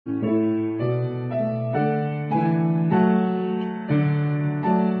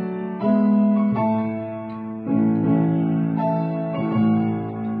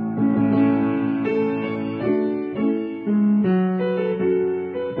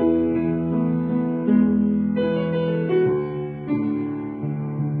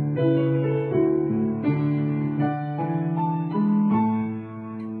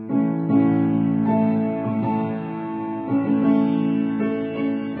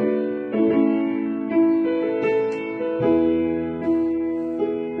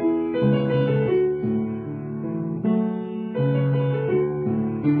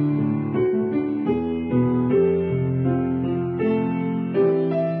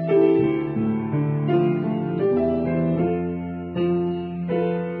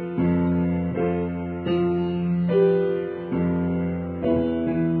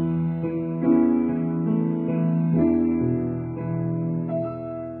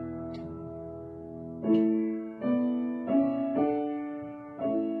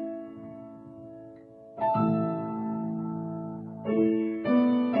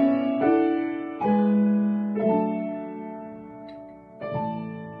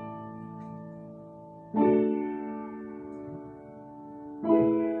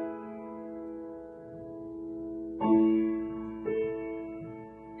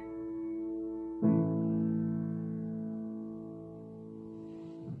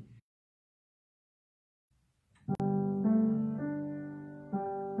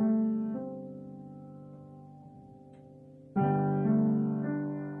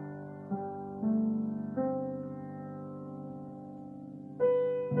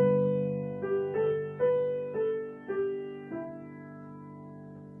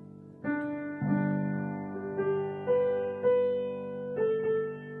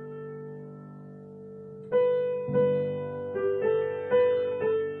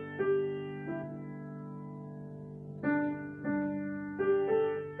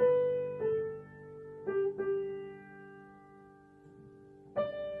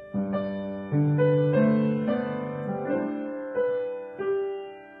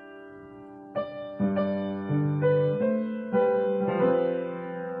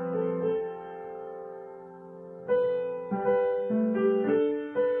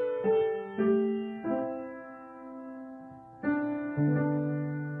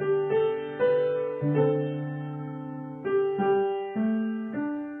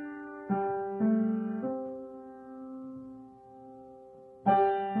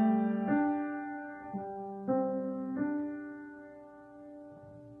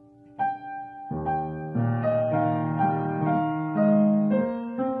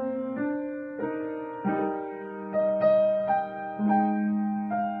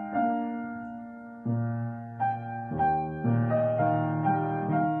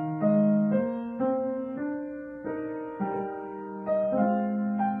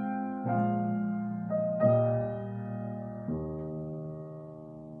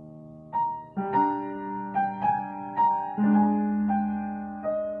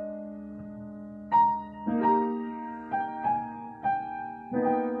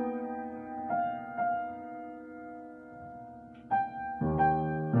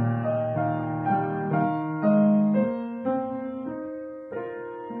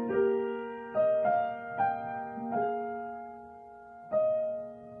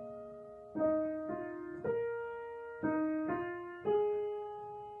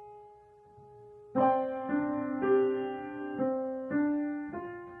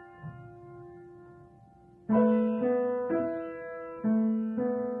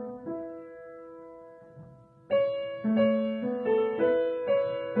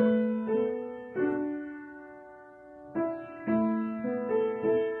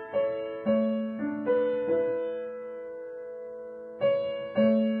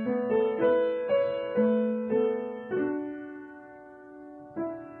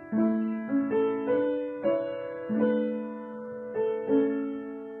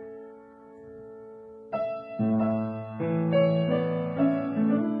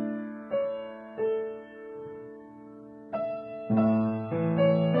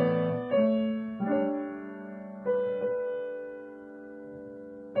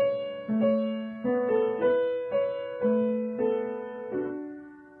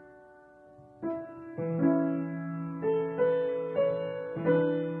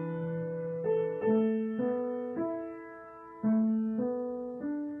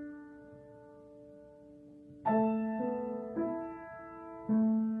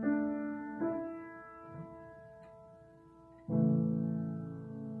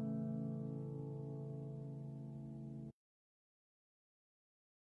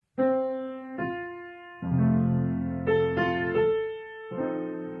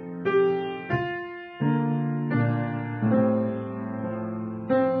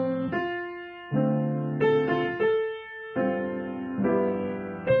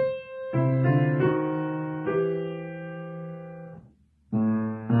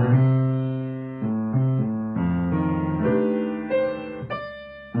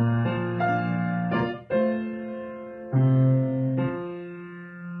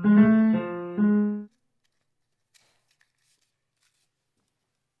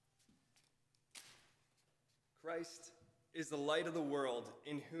Christ is the light of the world,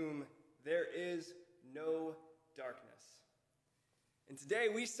 in whom there is no darkness. And today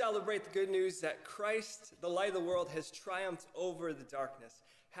we celebrate the good news that Christ, the light of the world, has triumphed over the darkness.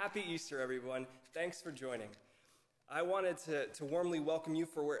 Happy Easter, everyone. Thanks for joining. I wanted to warmly welcome you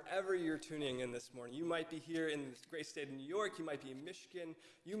for wherever you're tuning in this morning. You might be here in this great state of New York. You might be in Michigan.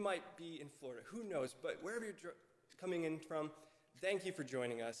 You might be in Florida. Who knows? But wherever you're coming in from, thank you for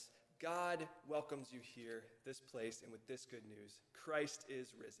joining us. God welcomes you here, this place, and with this good news. Christ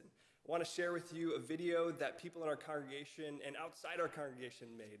is risen. I want to share with you a video that people in our congregation and outside our congregation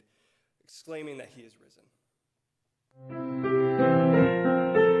made, exclaiming that he is risen.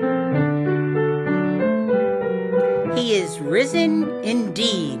 He is risen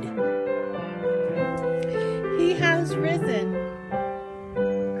indeed. He has risen.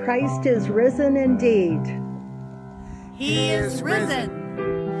 Christ is risen indeed. He is risen.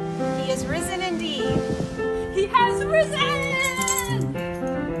 He is risen indeed. He has risen.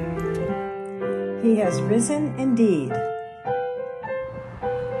 He has risen indeed.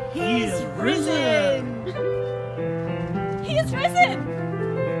 He is risen. He is risen.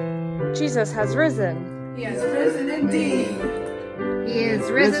 Jesus has risen. He has risen indeed. He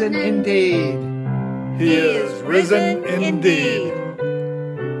is risen indeed. He is risen indeed.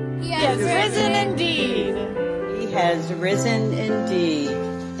 He has risen indeed. He has risen indeed.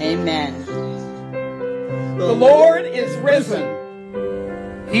 Amen. The Lord is risen.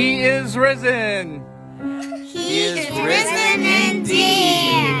 He is risen. He is risen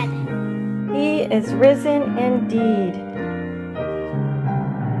indeed. He is risen indeed.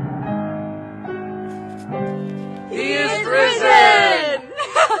 He is risen.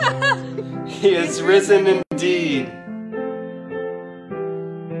 He is risen indeed.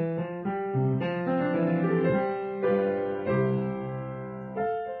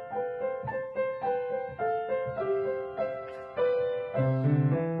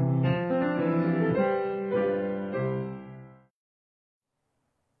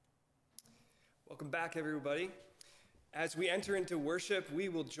 Welcome back, everybody. As we enter into worship, we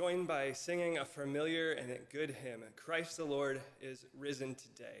will join by singing a familiar and a good hymn, Christ the Lord is risen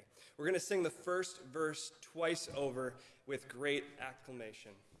today. We're going to sing the first verse twice over with great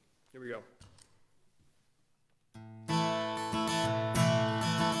acclamation. Here we go.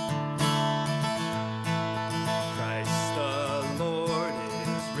 Christ the Lord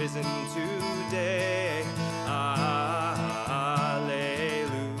is risen today. Alleluia.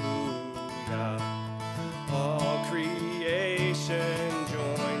 All creation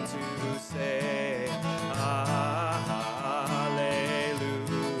join to say, Alleluia.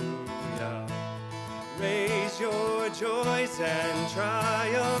 Raise your joys and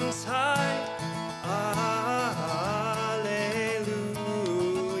triumphs high. Alleluia.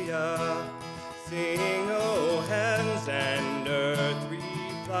 Sing, O heavens and earth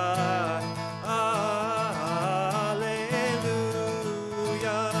reply. Alleluia.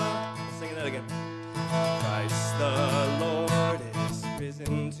 Sing that again. Christ the Lord is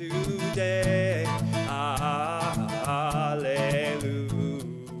risen today. Alleluia.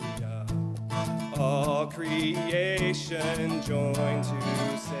 All creation join to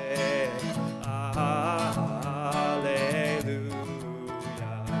say, Alleluia.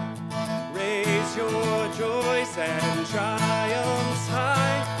 Raise your joys and triumphs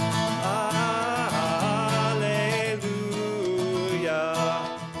high. Alleluia.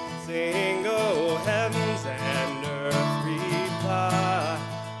 Sing, O heavens and earth reply.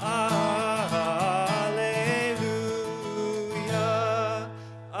 Alleluia.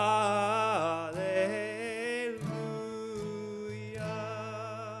 Alleluia.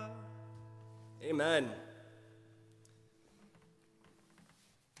 Amen.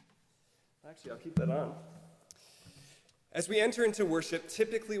 Actually, I'll keep that on. As we enter into worship,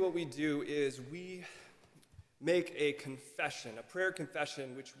 typically what we do is we make a confession, a prayer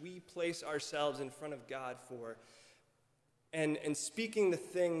confession, which we place ourselves in front of God for, and speaking the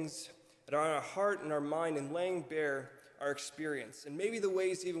things that are on our heart and our mind and laying bare our experience, and maybe the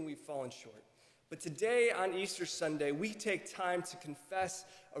ways even we've fallen short. But today, on Easter Sunday, we take time to confess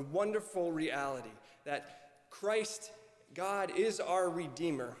a wonderful reality, that Christ, God, is our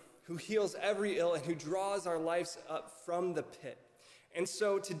Redeemer, who heals every ill and who draws our lives up from the pit. And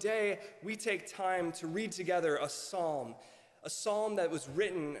so today, we take time to read together a psalm that was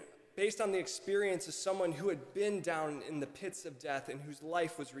written based on the experience of someone who had been down in the pits of death and whose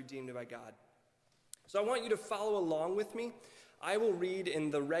life was redeemed by God. So I want you to follow along with me. I will read in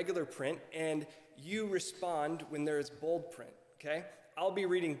the regular print, and you respond when there is bold print, okay? I'll be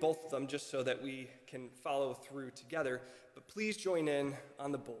reading both of them just so that we can follow through together, but please join in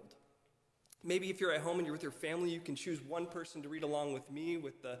on the bold. Maybe if you're at home and you're with your family, you can choose one person to read along with me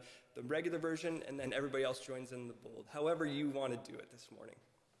with the regular version, and then everybody else joins in the bold, however you want to do it this morning.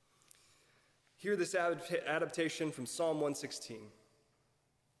 Hear this adaptation from Psalm 116.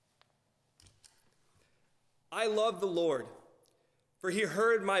 I love the Lord, for he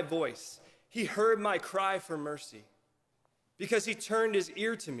heard my voice. He heard my cry for mercy. Because he turned his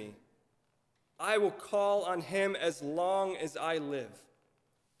ear to me, I will call on him as long as I live.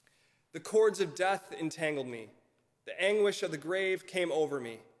 The cords of death entangled me. The anguish of the grave came over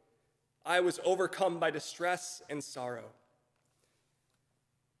me. I was overcome by distress and sorrow.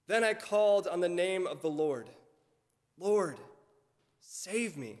 Then I called on the name of the Lord. Lord,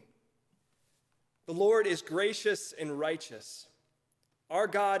 save me. The Lord is gracious and righteous. Our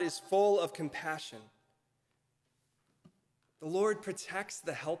God is full of compassion. The Lord protects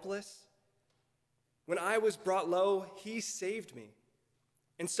the helpless. When I was brought low, he saved me.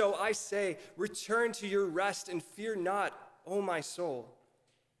 And so I say, return to your rest and fear not, O my soul,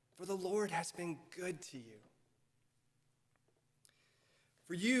 for the Lord has been good to you.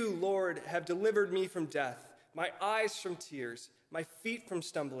 For you, Lord, have delivered me from death, my eyes from tears, my feet from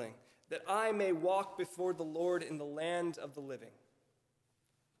stumbling, that I may walk before the Lord in the land of the living.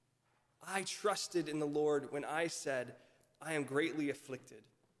 I trusted in the Lord when I said, I am greatly afflicted.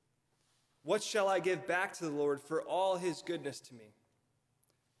 What shall I give back to the Lord for all his goodness to me?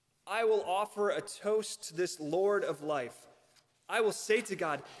 I will offer a toast to this Lord of life. I will say to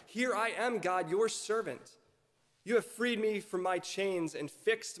God, here I am, God, your servant. You have freed me from my chains and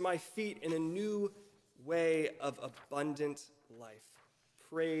fixed my feet in a new way of abundant life.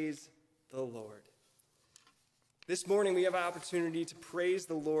 Praise the Lord. This morning we have an opportunity to praise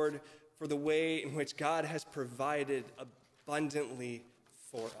the Lord for the way in which God has provided abundantly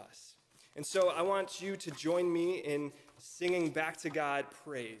for us. And so I want you to join me in singing back to God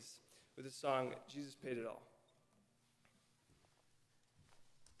praise with the song, Jesus Paid It All.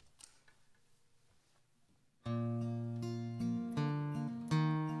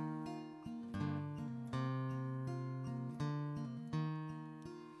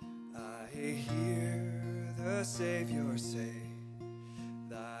 I hear the Savior say,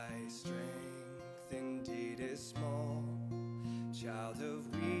 thy strength indeed is small. Child of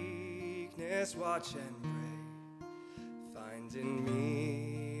weakness, watch and pray. Find in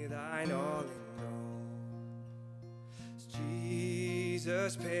me thine all in all.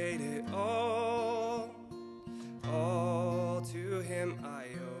 Jesus paid it all to him I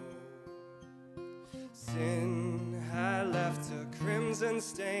owe. Sin had left a crimson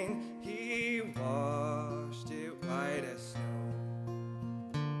stain, he washed it white as snow.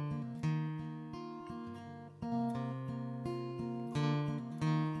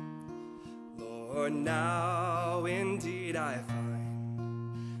 Lord, now indeed I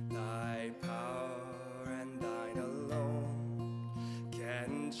find thy power and thine alone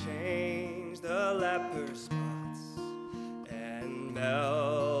can change the leper's spots and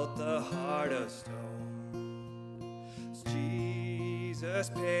melt the heart of stone. Jesus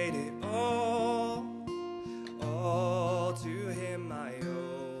paid it all to him I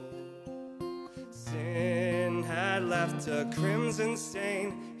owe. Sin had left a crimson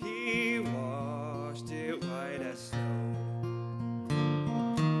stain, he washed it white as snow.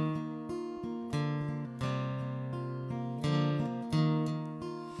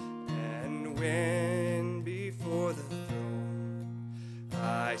 And when before the throne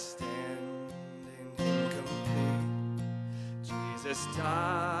I stand in him complete, Jesus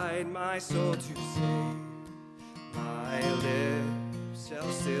died my soul to save, my lips shall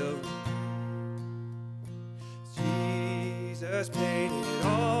still repeat. Jesus paid it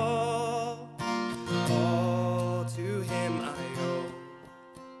all to him I owe.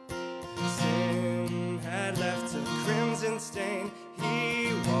 Sin had left a crimson stain,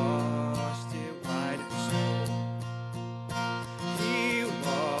 he washed it white as snow. He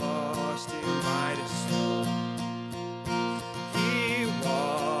washed it white as snow. He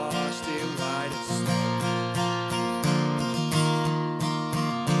washed it white as snow.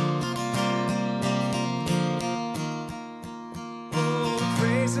 Oh,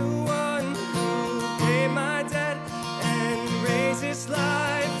 praise the one who paid my debt and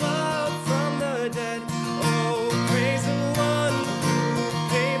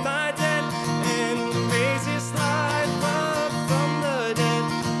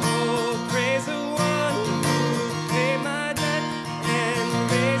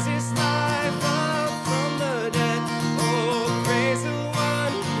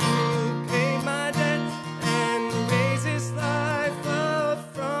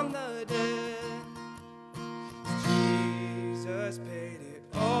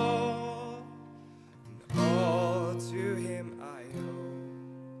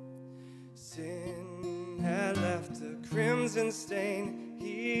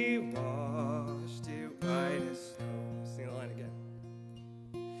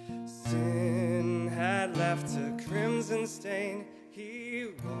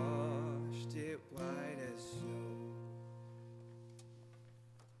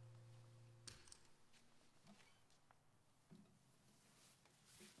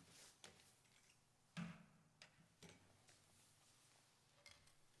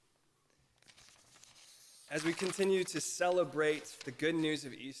As we continue to celebrate the good news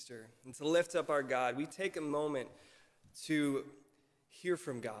of Easter and to lift up our God, we take a moment to hear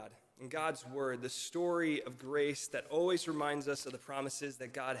from God and God's word, the story of grace that always reminds us of the promises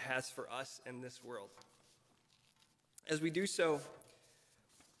that God has for us in this world. As we do so,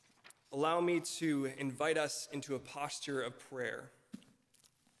 allow me to invite us into a posture of prayer.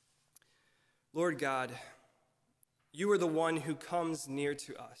 Lord God, you are the one who comes near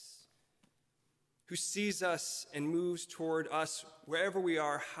to us, who sees us and moves toward us wherever we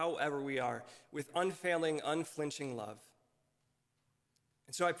are, however we are, with unfailing, unflinching love.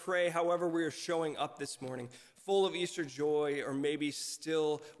 And so I pray, however we are showing up this morning, full of Easter joy or maybe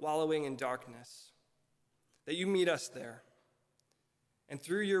still wallowing in darkness, that you meet us there. And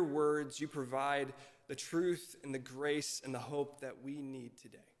through your words, you provide the truth and the grace and the hope that we need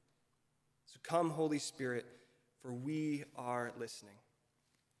today. So come, Holy Spirit, for we are listening.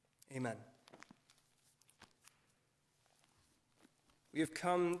 Amen. We have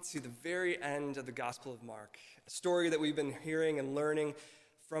come to the very end of the Gospel of Mark, a story that we've been hearing and learning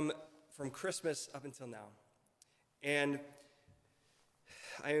from Christmas up until now. And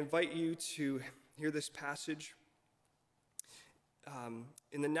I invite you to hear this passage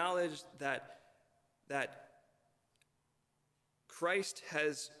in the knowledge that Christ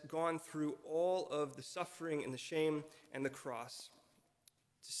has gone through all of the suffering and the shame and the cross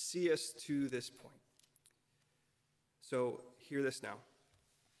to see us to this point. So hear this now.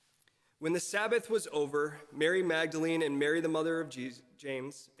 When the Sabbath was over, Mary Magdalene and Mary the mother of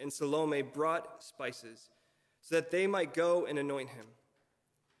James and Salome brought spices so that they might go and anoint him.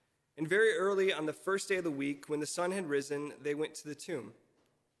 And very early on the first day of the week, when the sun had risen, they went to the tomb.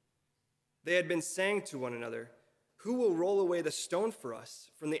 They had been saying to one another, "Who will roll away the stone for us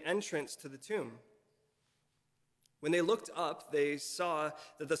from the entrance to the tomb?" When they looked up, they saw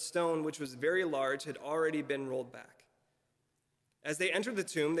that the stone, which was very large, had already been rolled back. As they entered the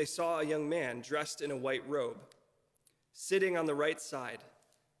tomb, they saw a young man dressed in a white robe, sitting on the right side,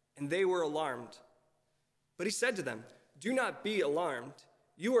 and they were alarmed. But he said to them, "Do not be alarmed.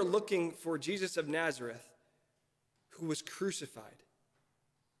 You are looking for Jesus of Nazareth, who was crucified.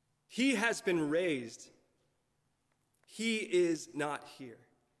 He has been raised. He is not here.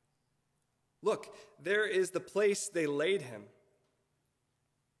 Look, there is the place they laid him.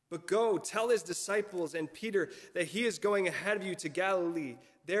 But go, tell his disciples and Peter that he is going ahead of you to Galilee.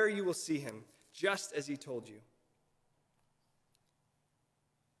 There you will see him, just as he told you."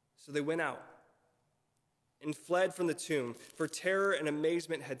 So they went out and fled from the tomb, for terror and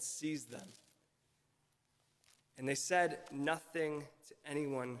amazement had seized them. And they said nothing to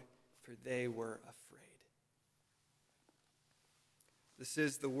anyone, for they were afraid. This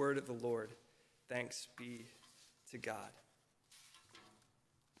is the word of the Lord. Thanks be to God.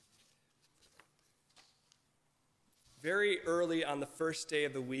 Very early on the first day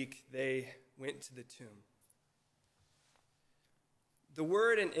of the week, they went to the tomb. The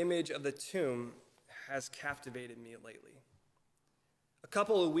word and image of the tomb has captivated me lately. A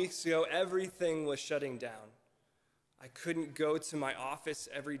couple of weeks ago, everything was shutting down. I couldn't go to my office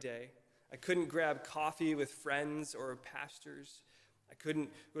every day. I couldn't grab coffee with friends or pastors. I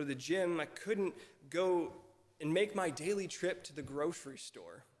couldn't go to the gym. I couldn't go and make my daily trip to the grocery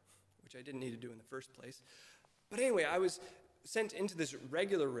store, which I didn't need to do in the first place. But anyway, I was sent into this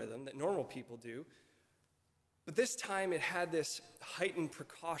regular rhythm that normal people do, but this time it had this heightened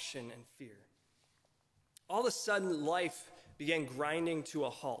precaution and fear. All of a sudden, life began grinding to a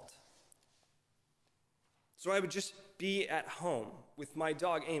halt. So I would just be at home with my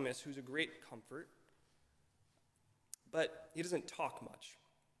dog Amos, who's a great comfort, but he doesn't talk much.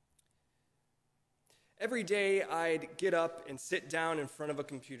 Every day, I'd get up and sit down in front of a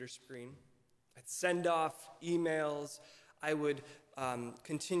computer screen. I'd send off emails. I would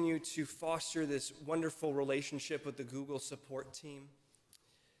continue to foster this wonderful relationship with the Google support team.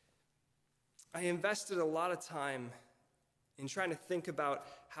 I invested a lot of time in trying to think about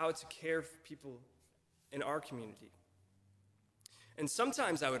how to care for people in our community. And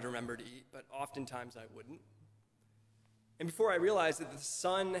sometimes I would remember to eat, but oftentimes I wouldn't. And before I realized that the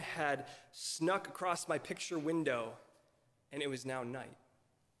sun had snuck across my picture window, and it was now night.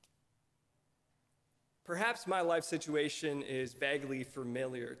 Perhaps my life situation is vaguely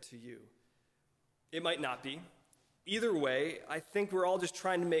familiar to you. It might not be. Either way, I think we're all just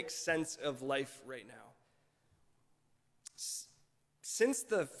trying to make sense of life right now. Since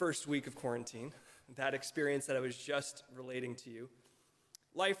the first week of quarantine, that experience that I was just relating to you,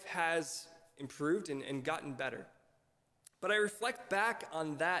 life has improved and gotten better. But I reflect back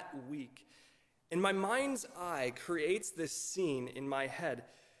on that week, and my mind's eye creates this scene in my head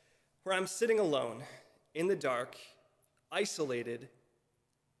where I'm sitting alone in the dark, isolated,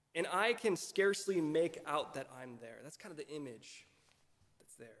 and I can scarcely make out that I'm there. That's kind of the image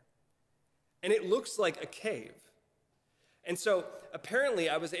that's there. And it looks like a cave. And so apparently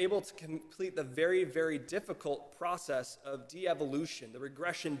I was able to complete the very, very difficult process of de-evolution, the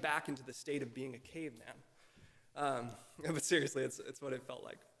regression back into the state of being a caveman. But seriously, it's what it felt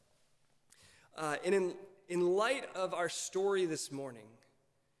like. And in light of our story this morning,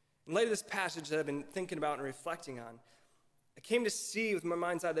 in light of this passage that I've been thinking about and reflecting on, I came to see with my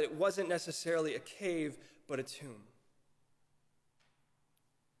mind's eye that it wasn't necessarily a cave, but a tomb.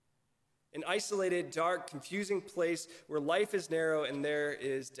 An isolated, dark, confusing place where life is narrow and there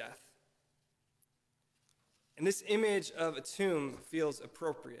is death. And this image of a tomb feels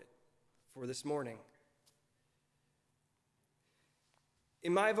appropriate for this morning.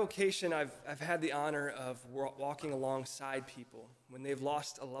 In my vocation, I've had the honor of walking alongside people when they've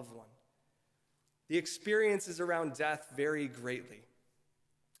lost a loved one. The experiences around death vary greatly.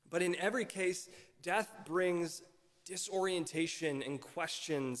 But in every case, death brings disorientation and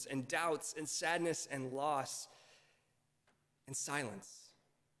questions and doubts and sadness and loss and silence.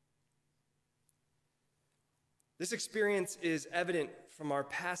 This experience is evident from our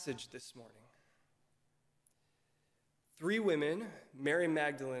passage this morning. 3 women, Mary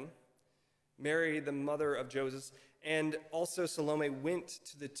Magdalene, Mary the mother of Joseph, and also Salome, went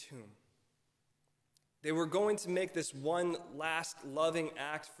to the tomb. They were going to make this one last loving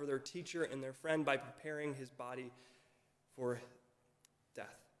act for their teacher and their friend by preparing his body for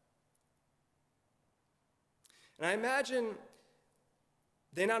death. And I imagine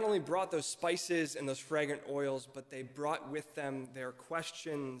they not only brought those spices and those fragrant oils, but they brought with them their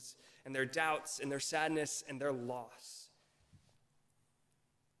questions and their doubts and their sadness and their loss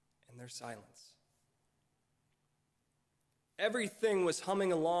and their silence. Everything was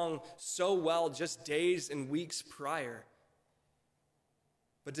humming along so well just days and weeks prior.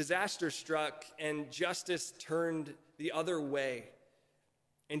 But disaster struck and justice turned the other way.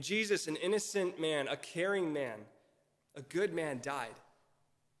 And Jesus, an innocent man, a caring man, a good man, died.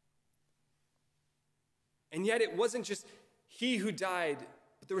 And yet it wasn't just he who died,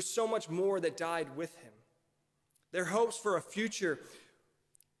 but there was so much more that died with him. Their hopes for a future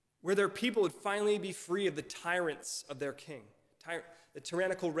where their people would finally be free of the tyrants of their king, the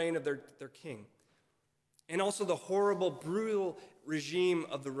tyrannical reign of their king, and also the horrible, brutal regime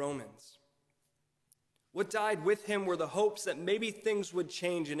of the Romans. What died with him were the hopes that maybe things would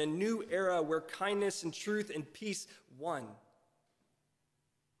change in a new era where kindness and truth and peace won.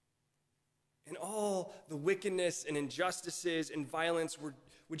 And all the wickedness and injustices and violence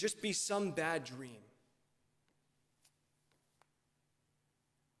would just be some bad dream.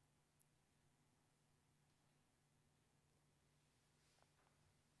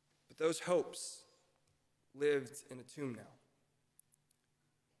 But those hopes lived in a tomb now.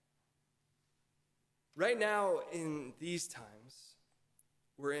 Right now, in these times,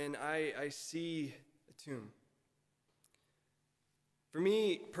 wherein I see a tomb. For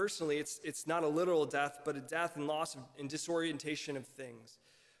me, personally, it's not a literal death, but a death and loss and disorientation of things,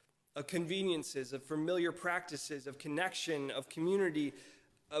 of conveniences, of familiar practices, of connection, of community,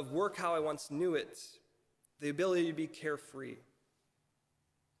 of work how I once knew it, the ability to be carefree.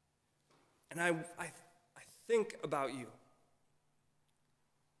 And I think about you.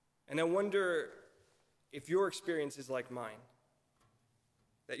 And I wonder if your experience is like mine,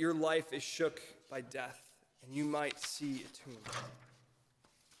 that your life is shook by death and you might see a tomb.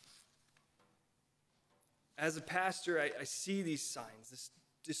 As a pastor, I see these signs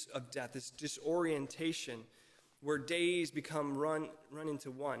of death, this disorientation where days become run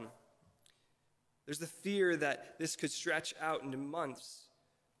into one. There's the fear that this could stretch out into months,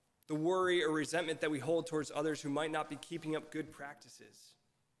 the worry or resentment that we hold towards others who might not be keeping up good practices.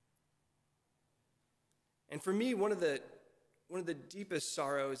 And for me, one of the deepest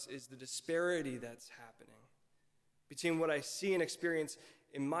sorrows is the disparity that's happening between what I see and experience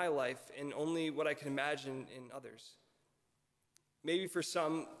in my life and only what I can imagine in others. Maybe for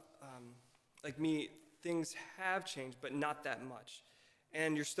some, like me, things have changed, but not that much.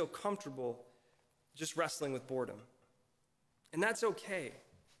 And you're still comfortable just wrestling with boredom. And that's okay.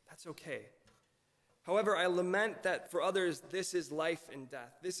 That's okay. However, I lament that for others, this is life and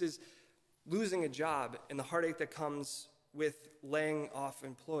death. This is losing a job and the heartache that comes with laying off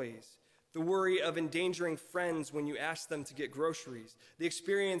employees, the worry of endangering friends when you ask them to get groceries, the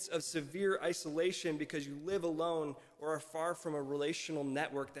experience of severe isolation because you live alone or are far from a relational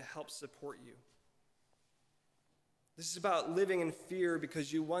network that helps support you. This is about living in fear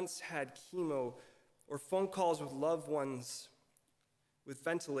because you once had chemo or phone calls with loved ones with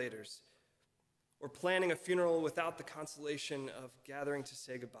ventilators, or planning a funeral without the consolation of gathering to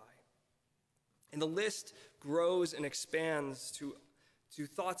say goodbye. And the list grows and expands to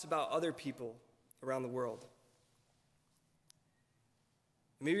thoughts about other people around the world.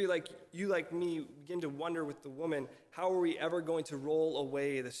 Maybe like me, begin to wonder with the woman, how are we ever going to roll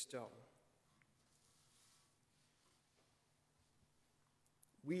away the stone?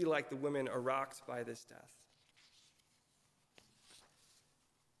 We, like the women, are rocked by this death.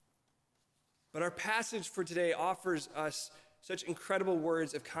 But our passage for today offers us such incredible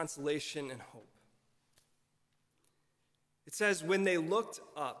words of consolation and hope. It says, when they looked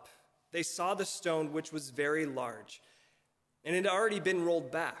up, they saw the stone, which was very large, and it had already been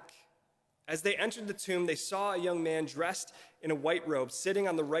rolled back. As they entered the tomb, they saw a young man dressed in a white robe sitting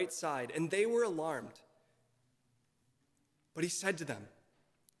on the right side, and they were alarmed. But he said to them,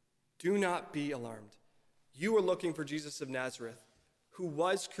 "Do not be alarmed. You are looking for Jesus of Nazareth, who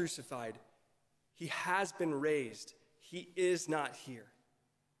was crucified. He has been raised. He is not here.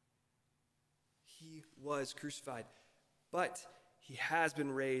 He was crucified, but he has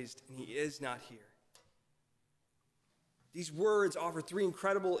been raised, and he is not here." These words offer three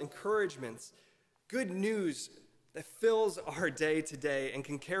incredible encouragements, good news that fills our day today and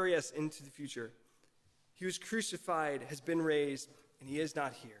can carry us into the future. He was crucified, has been raised, and he is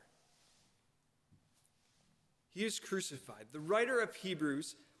not here. He is crucified. The writer of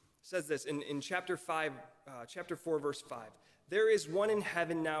Hebrews says this in chapter 4, verse 5. There is one in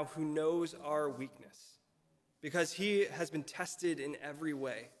heaven now who knows our weakness, because he has been tested in every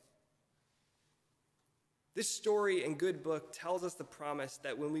way. This story and good book tells us the promise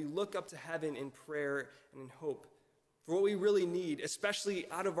that when we look up to heaven in prayer and in hope for what we really need, especially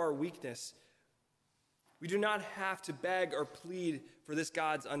out of our weakness, we do not have to beg or plead for this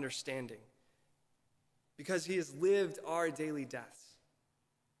God's understanding, because he has lived our daily deaths.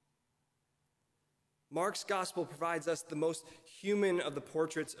 Mark's gospel provides us the most human of the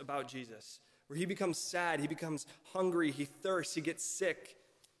portraits about Jesus, where he becomes sad, he becomes hungry, he thirsts, he gets sick,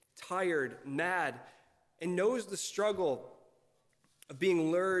 tired, mad, and knows the struggle of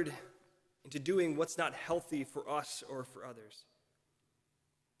being lured into doing what's not healthy for us or for others.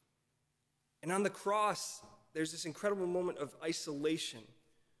 And on the cross, there's this incredible moment of isolation.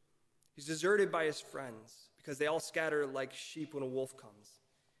 He's deserted by his friends because they all scatter like sheep when a wolf comes.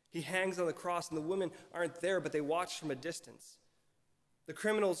 He hangs on the cross, and the women aren't there, but they watch from a distance. The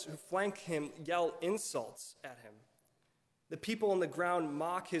criminals who flank him yell insults at him. The people on the ground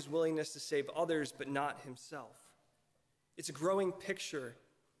mock his willingness to save others, but not himself. It's a growing picture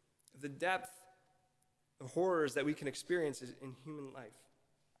of the depth of horrors that we can experience in human life.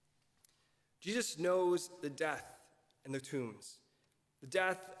 Jesus knows the death and the tombs, the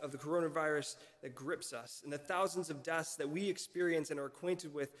death of the coronavirus that grips us, and the thousands of deaths that we experience and are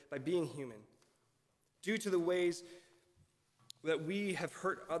acquainted with by being human, due to the ways that we have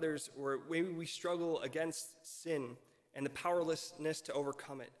hurt others or maybe we struggle against sin and the powerlessness to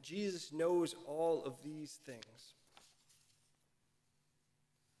overcome it. Jesus knows all of these things.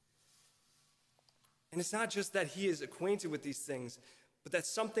 And it's not just that he is acquainted with these things, but that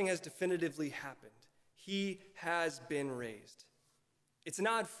something has definitively happened. He has been raised. It's an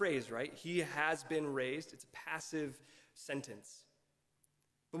odd phrase, right? He has been raised. It's a passive sentence.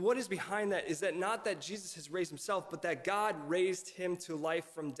 But what is behind that is that not that Jesus has raised himself, but that God raised him to life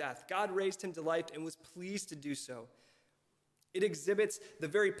from death. God raised him to life and was pleased to do so. It exhibits the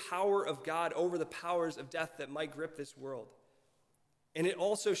very power of God over the powers of death that might grip this world. And it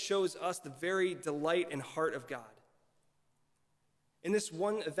also shows us the very delight and heart of God. In this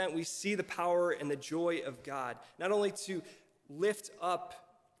one event, we see the power and the joy of God, not only to lift up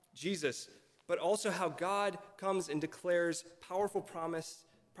Jesus, but also how God comes and declares powerful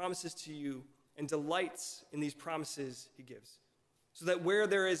promises to you and delights in these promises he gives. So that where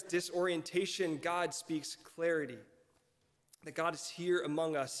there is disorientation, God speaks clarity. That God is here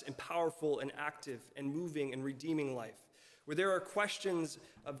among us and powerful and active and moving and redeeming life. Where there are questions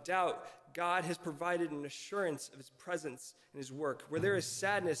of doubt, God has provided an assurance of his presence and his work. Where there is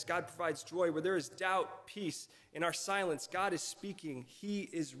sadness, God provides joy. Where there is doubt, peace. In our silence, God is speaking. He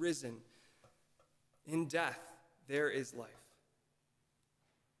is risen. In death, there is life.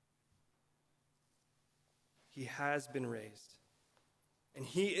 He has been raised. And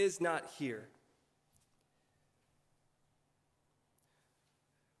he is not here.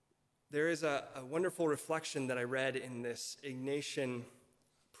 There is a wonderful reflection that I read in this Ignatian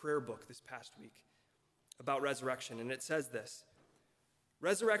prayer book this past week about resurrection, and it says this: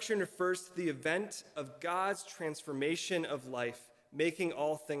 resurrection refers to the event of God's transformation of life, making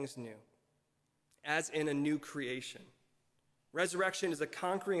all things new, as in a new creation. Resurrection is a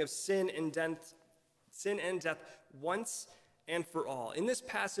conquering of sin and sin and death once and for all. In this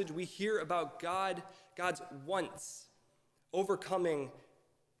passage, we hear about God's once overcoming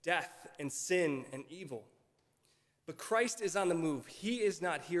death and sin and evil. But Christ is on the move. He is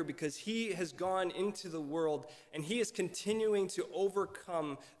not here because he has gone into the world and he is continuing to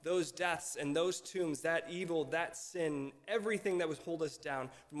overcome those deaths and those tombs, that evil, that sin, everything that would hold us down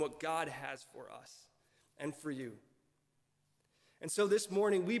from what God has for us and for you. And so this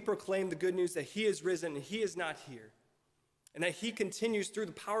morning we proclaim the good news that he is risen and he is not here, and that he continues through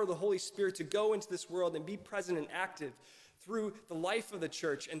the power of the Holy Spirit to go into this world and be present and active through the life of the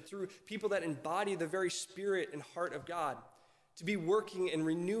church and through people that embody the very spirit and heart of God, to be working and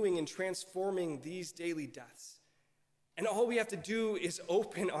renewing and transforming these daily deaths. And all we have to do is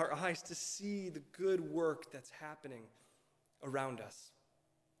open our eyes to see the good work that's happening around us,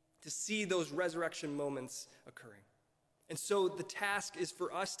 to see those resurrection moments occurring. And so the task is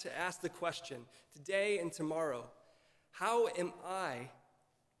for us to ask the question today and tomorrow, how am I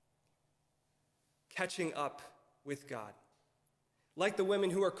catching up with God? Like the women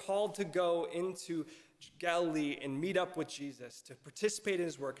who are called to go into Galilee and meet up with Jesus, to participate in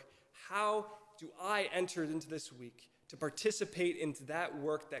his work, how do I enter into this week to participate into that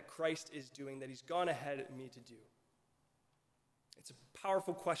work that Christ is doing, that he's gone ahead of me to do? It's a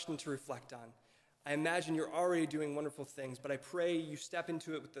powerful question to reflect on. I imagine you're already doing wonderful things, but I pray you step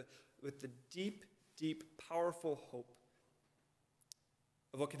into it with the deep, deep, powerful hope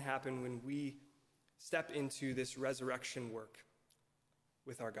of what can happen when we step into this resurrection work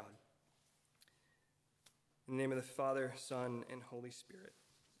with our God. In the name of the Father, Son, and Holy Spirit,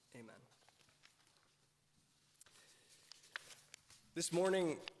 amen. This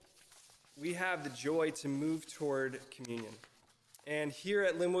morning, we have the joy to move toward communion. And here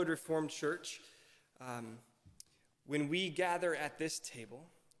at Linwood Reformed Church, when we gather at this table,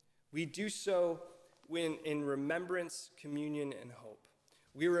 we do so in remembrance, communion, and hope.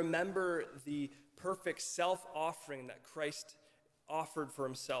 We remember the perfect self-offering that Christ offered for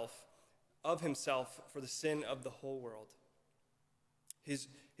himself, of himself for the sin of the whole world. His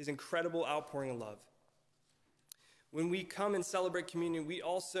incredible outpouring of love. When we come and celebrate communion, we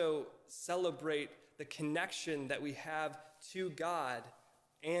also celebrate the connection that we have to God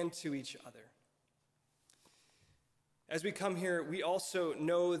and to each other. As we come here, we also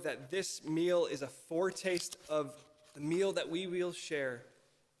know that this meal is a foretaste of the meal that we will share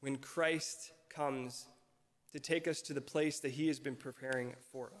when Christ comes to take us to the place that he has been preparing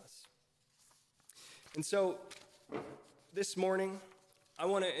for us. And so, this morning, I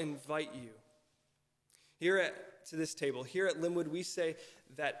want to invite you to this table. Here at Linwood, we say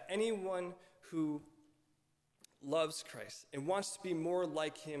that anyone who loves Christ and wants to be more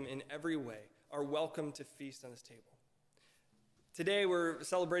like him in every way are welcome to feast on this table. Today, we're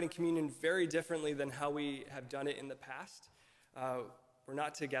celebrating communion very differently than how we have done it in the past. We're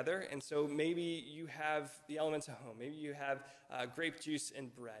not together, and so maybe you have the elements at home. Maybe you have grape juice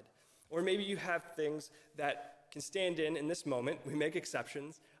and bread. Or maybe you have things that can stand in this moment, we make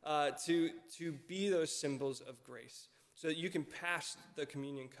exceptions, to be those symbols of grace, so that you can pass the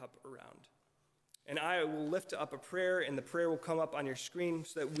communion cup around. And I will lift up a prayer, and the prayer will come up on your screen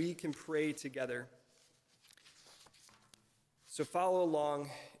so that we can pray together. So follow along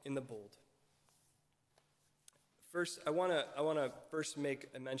in the bold. First, I want to first make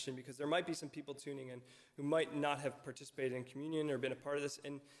a mention, because there might be some people tuning in who might not have participated in communion or been a part of this.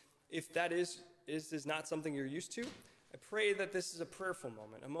 And if that is not something you're used to, I pray that this is a prayerful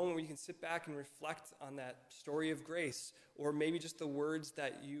moment, a moment where you can sit back and reflect on that story of grace, or maybe just the words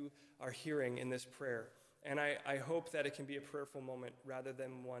that you are hearing in this prayer. And I hope that it can be a prayerful moment rather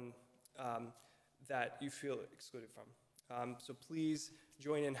than one that you feel excluded from. So please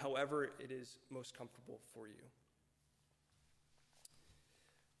join in however it is most comfortable for you.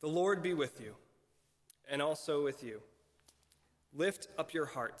 The Lord be with you, and also with you. Lift up your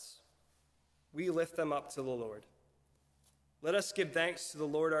hearts. We lift them up to the Lord. Let us give thanks to the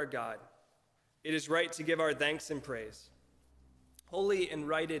Lord our God. It is right to give our thanks and praise. Holy and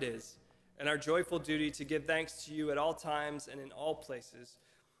right it is, and our joyful duty to give thanks to you at all times and in all places,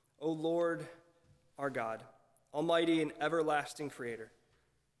 O Lord our God, almighty and everlasting Creator.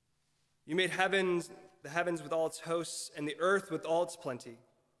 You made the heavens with all its hosts, and the earth with all its plenty.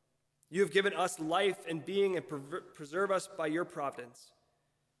 You have given us life and being, and preserve us by your providence.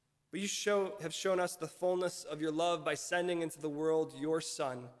 But you have shown us the fullness of your love by sending into the world your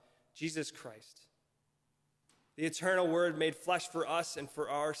Son, Jesus Christ, the eternal Word made flesh for us and for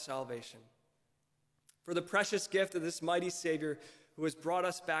our salvation. For the precious gift of this mighty Savior who has brought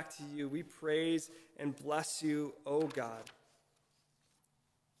us back to you, we praise and bless you, O God.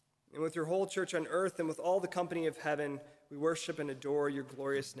 And with your whole church on earth and with all the company of heaven, we worship and adore your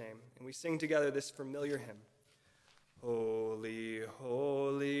glorious name. And we sing together this familiar hymn. Holy,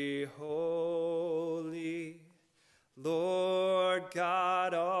 holy, holy, Lord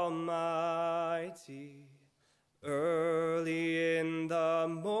God Almighty, early in the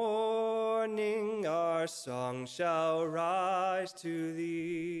morning our song shall rise to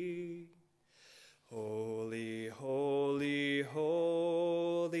thee. Holy, holy,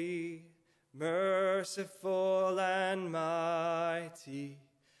 holy, merciful and mighty,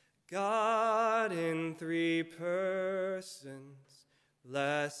 God in three persons,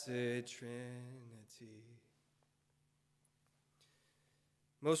 blessed Trinity.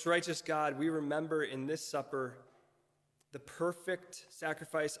 Most righteous God, we remember in this supper the perfect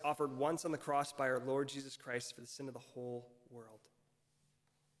sacrifice offered once on the cross by our Lord Jesus Christ for the sin of the whole world.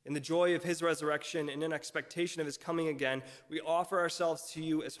 In the joy of his resurrection and in expectation of his coming again, we offer ourselves to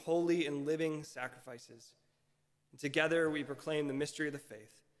you as holy and living sacrifices. And together we proclaim the mystery of the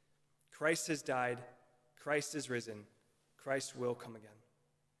faith. Christ has died, Christ is risen, Christ will come again.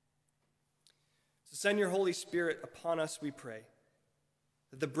 So send your Holy Spirit upon us, we pray,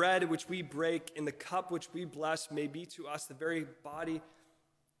 that the bread which we break and the cup which we bless may be to us the very body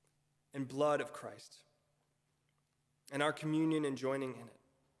and blood of Christ, and our communion and joining in it.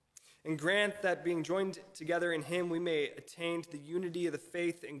 And grant that being joined together in him, we may attain to the unity of the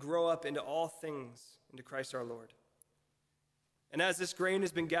faith and grow up into all things, into Christ our Lord. And as this grain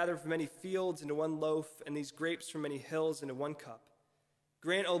has been gathered from many fields into one loaf, and these grapes from many hills into one cup,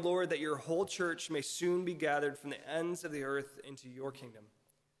 grant, O Lord, that your whole church may soon be gathered from the ends of the earth into your kingdom.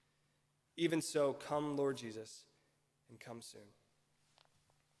 Even so, come, Lord Jesus, and come soon.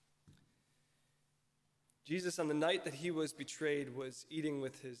 Jesus, on the night that he was betrayed, was eating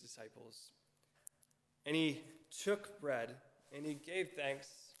with his disciples. And he took bread, and he gave thanks,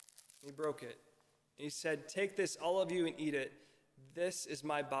 and he broke it. And he said, "Take this, all of you, and eat it. This is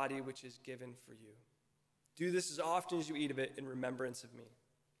my body, which is given for you. Do this as often as you eat of it in remembrance of me."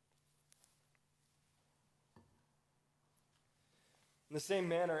 In the same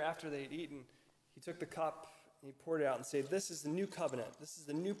manner, after they had eaten, he took the cup, and he poured it out and said, "This is the new covenant. This is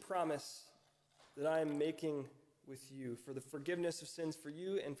the new promise that I am making with you for the forgiveness of sins for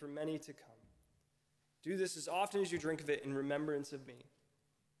you and for many to come. Do this as often as you drink of it in remembrance of me."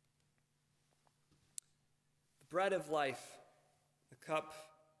 The bread of life, the cup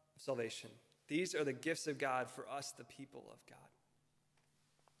of salvation. These are the gifts of God for us, the people of God.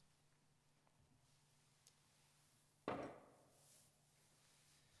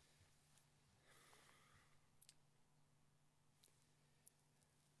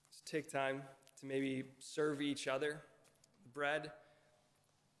 Let's take time to maybe serve each other the bread.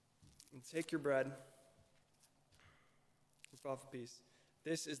 And take your bread. Keep off a piece.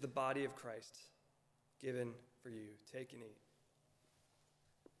 This is the body of Christ given for you. Take and eat.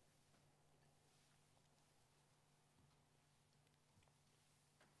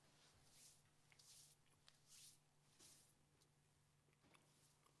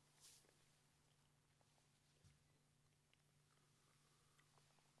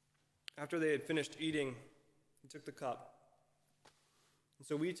 After they had finished eating, he took the cup. And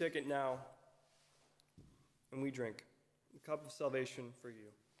so we take it now, and we drink the cup of salvation for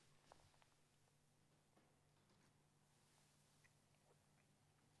you.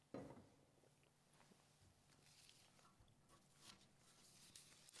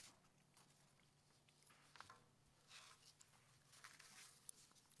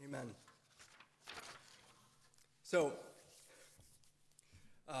 Amen. So,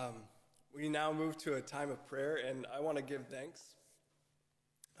 we now move to a time of prayer, and I want to give thanks.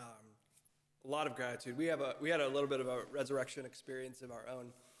 A lot of gratitude. We had a little bit of a resurrection experience of our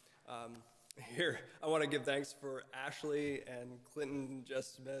own. Here, I want to give thanks for Ashley and Clinton,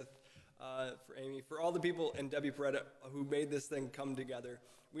 Jess Smith, for Amy, for all the people, and Debbie Perretta who made this thing come together.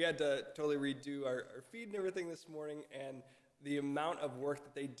 We had to totally redo our feed and everything this morning, and the amount of work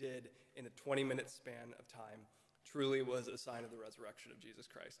that they did in a 20-minute span of time truly was a sign of the resurrection of Jesus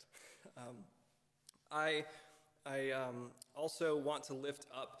Christ. I also want to lift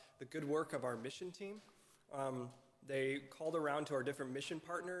up the good work of our mission team. They called around to our different mission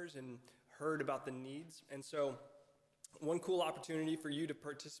partners and heard about the needs. And so one cool opportunity for you to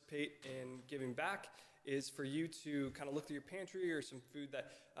participate in giving back is for you to kind of look through your pantry or some food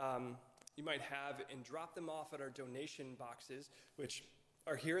that you might have and drop them off at our donation boxes, which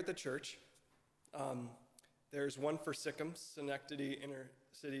are here at the church. There's one for Sikkim, Schenectady Inner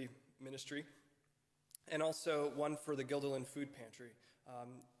City Ministry, and also one for the Guilderland Food Pantry.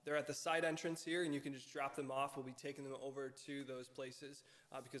 They're at the side entrance here, and you can just drop them off. We'll be taking them over to those places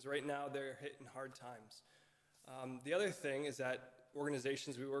because right now they're hitting hard times. The other thing is that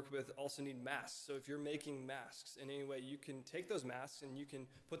organizations we work with also need masks. So if you're making masks in any way, you can take those masks and you can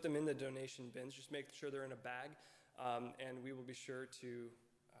put them in the donation bins. Just make sure they're in a bag, and we will be sure to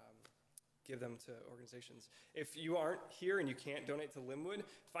give them to organizations. If you aren't here and you can't donate to Linwood,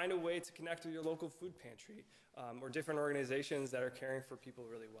 find a way to connect with your local food pantry or different organizations that are caring for people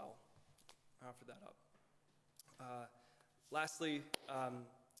really well. I'll offer that up. Lastly,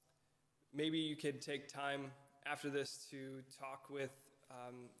 maybe you could take time after this to talk with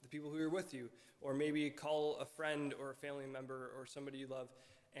the people who are with you, or maybe call a friend or a family member or somebody you love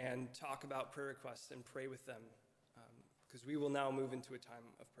and talk about prayer requests and pray with them, because we will now move into a time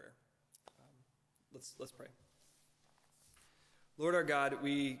of prayer. Let's pray. Lord our God,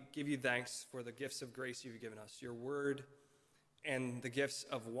 we give you thanks for the gifts of grace you've given us, your word and the gifts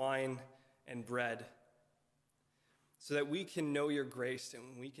of wine and bread, so that we can know your grace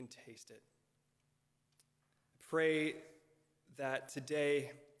and we can taste it. I pray that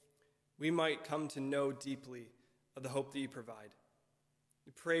today we might come to know deeply of the hope that you provide.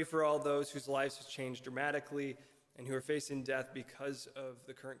 We pray for all those whose lives have changed dramatically and who are facing death because of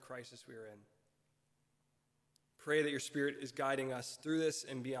the current crisis we are in. Pray that your Spirit is guiding us through this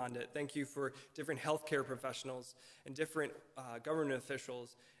and beyond it. Thank you for different healthcare professionals and different government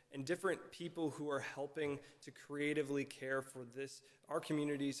officials and different people who are helping to creatively care for our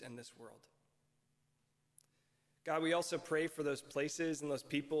communities and this world. God, we also pray for those places and those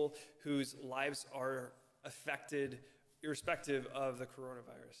people whose lives are affected irrespective of the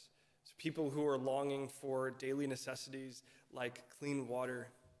coronavirus. So people who are longing for daily necessities like clean water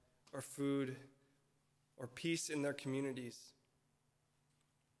or food or peace in their communities,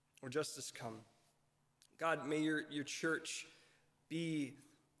 or justice come. God, may your church be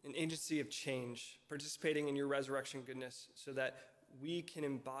an agency of change, participating in your resurrection goodness so that we can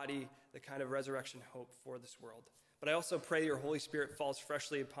embody the kind of resurrection hope for this world. But I also pray your Holy Spirit falls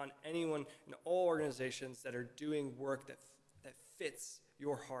freshly upon anyone in all organizations that are doing work that fits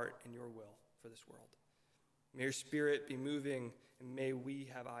your heart and your will for this world. May your Spirit be moving, and may we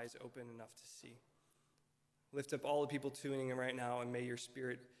have eyes open enough to see. Lift up all the people tuning in right now, and may your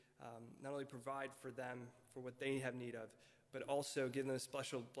Spirit not only provide for them for what they have need of, but also give them a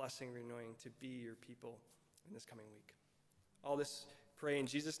special blessing and anointing to be your people in this coming week. All this pray in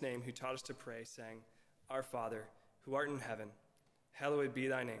Jesus' name, who taught us to pray, saying, Our Father, who art in heaven, hallowed be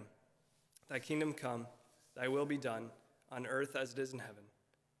thy name. Thy kingdom come, thy will be done, on earth as it is in heaven.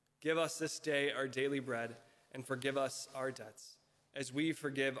 Give us this day our daily bread, and forgive us our debts, as we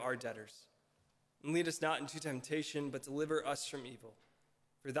forgive our debtors. And lead us not into temptation, but deliver us from evil.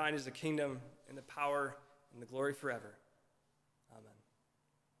 For thine is the kingdom, and the power, and the glory forever. Amen.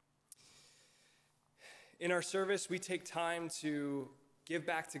 In our service, we take time to give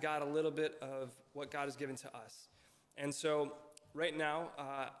back to God a little bit of what God has given to us. And so right now,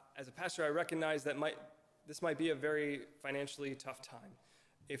 as a pastor, I recognize that this might be a very financially tough time.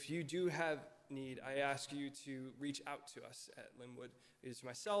 If you do have need, I ask you to reach out to us at Linwood. It is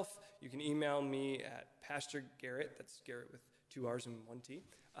myself. You can email me at Pastor Garrett, that's Garrett with 2 R's and 1 T,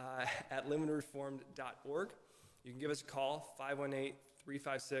 at linwoodreformed.org. You can give us a call,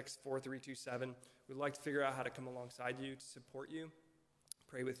 518-356-4327. We'd like to figure out how to come alongside you, to support you,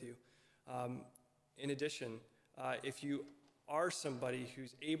 pray with you. In addition, if you are somebody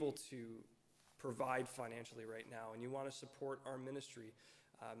who's able to provide financially right now and you want to support our ministry,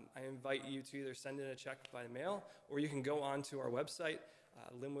 I invite you to either send in a check by mail, or you can go onto our website,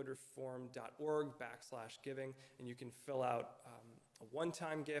 linwoodreformed.org/giving, and you can fill out a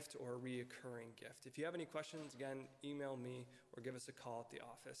one-time gift or a reoccurring gift. If you have any questions, again, email me or give us a call at the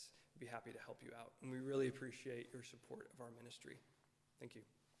office. We'd be happy to help you out, and we really appreciate your support of our ministry. Thank you.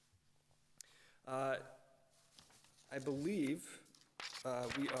 I believe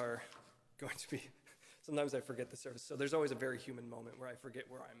we are going to be... Sometimes I forget the service, so there's always a very human moment where I forget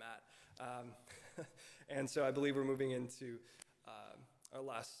where I'm at. And so I believe we're moving into our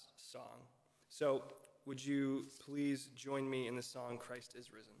last song. So would you please join me in the song, Christ is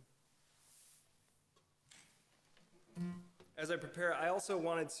Risen? As I prepare, I also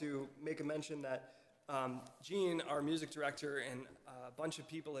wanted to make a mention that Gene, our music director, and a bunch of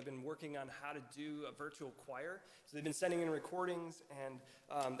people have been working on how to do a virtual choir. So they've been sending in recordings, and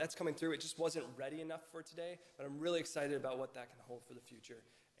that's coming through. It just wasn't ready enough for today, but I'm really excited about what that can hold for the future.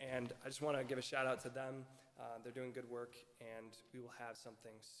 And I just want to give a shout out to them. They're doing good work, and we will have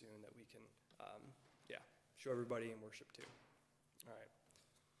something soon that we can, show everybody and worship to. All right.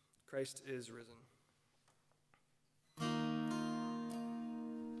 Christ is risen.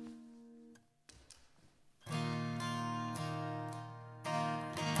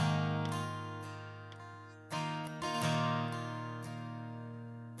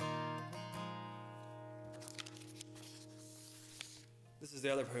 is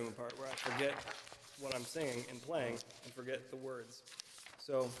the other human part where I forget what I'm singing and playing and forget the words.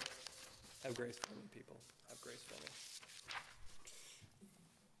 So have grace for me, people. Have grace for me.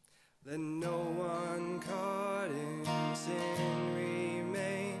 Let no one caught in sin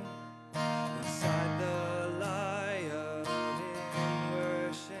remain inside the lie of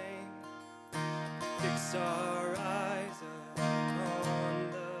inward shame. Fix our eyes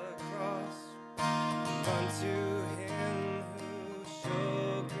upon the cross, run to him who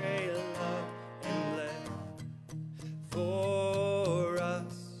showed great love and bled for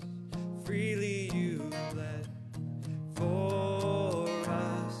us. Freely you bled for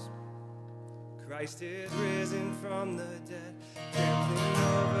us. Christ is risen from the dead, trampling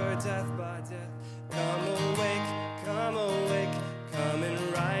over death by death. Come awake, come awake, come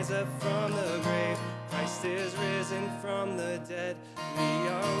and rise up from the grave. Christ is risen from the dead, we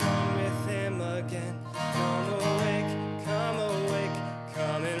are one with him again. Come awake, come awake,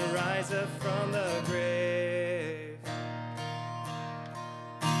 come and rise up from the grave.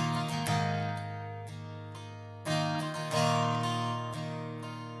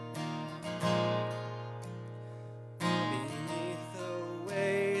 Beneath the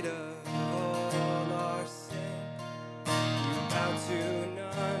weight of all our sin, you bow to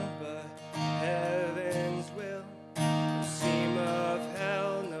none but heaven's will. No seam of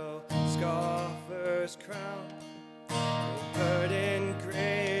hell, no scoffer's crown, no burden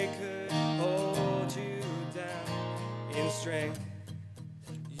great could hold you down. In strength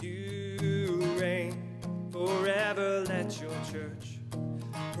you reign forever. Let your church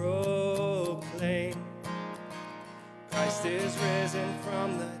proclaim Christ is risen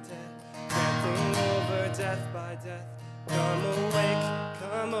from the dead, trampling over death by death. Come awake,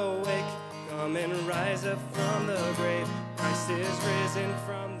 come awake, come and rise up from the grave. Christ is risen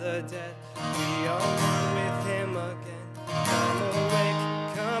from the dead, we are one with him again. Come awake,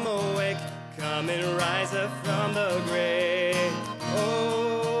 come awake, come and rise up from the grave.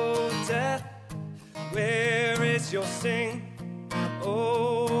 Oh, death, where is your sting?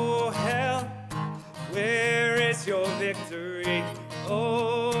 Oh, hell, where is your victory?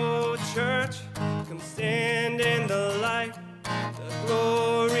 Oh, church, come stand in the light. The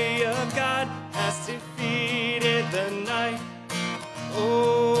glory of God has defeated the night.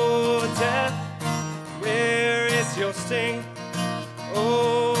 Oh, death, where is your sting?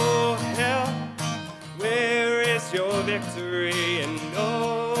 Oh, hell, where is your victory? And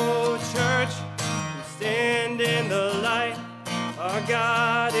oh, church, come stand in the light. Our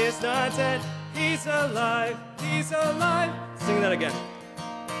God is not dead, he's alive, he's alive. Sing that again.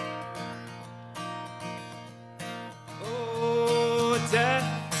 Oh, death,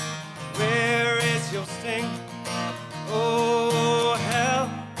 where is your sting? Oh, hell,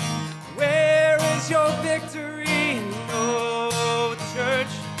 where is your victory? Oh, church,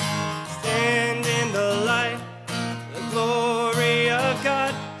 stand in the light. The glory of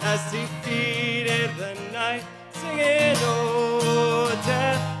God has defeated the night. Sing it, oh,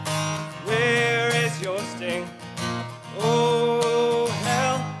 death, where is your sting? Oh,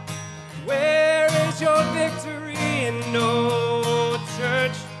 hell, where is your victory? And oh,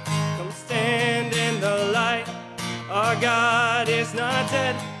 church, come stand in the light. Our God is not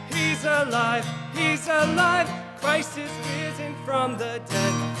dead, he's alive, he's alive. Christ is risen from the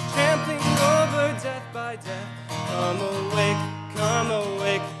dead, trampling over death by death. Come awake, come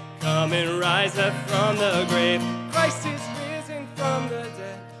awake, come and rise up from the grave. Christ is risen from the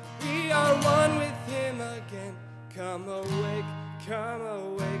dead, we are one with him again. Come awake, come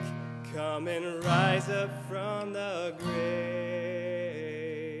awake, come and rise up from the grave.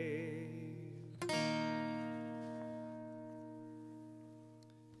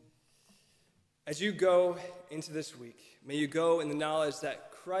 As you go into this week, may you go in the knowledge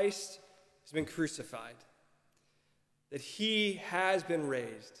that Christ has been crucified, that he has been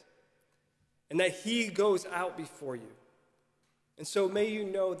raised, and that he goes out before you. And so may you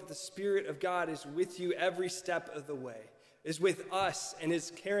know that the Spirit of God is with you every step of the way, is with us, and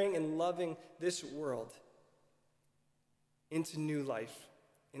is carrying and loving this world into new life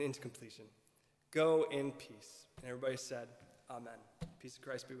and into completion. Go in peace. And everybody said, amen. Peace of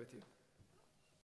Christ be with you.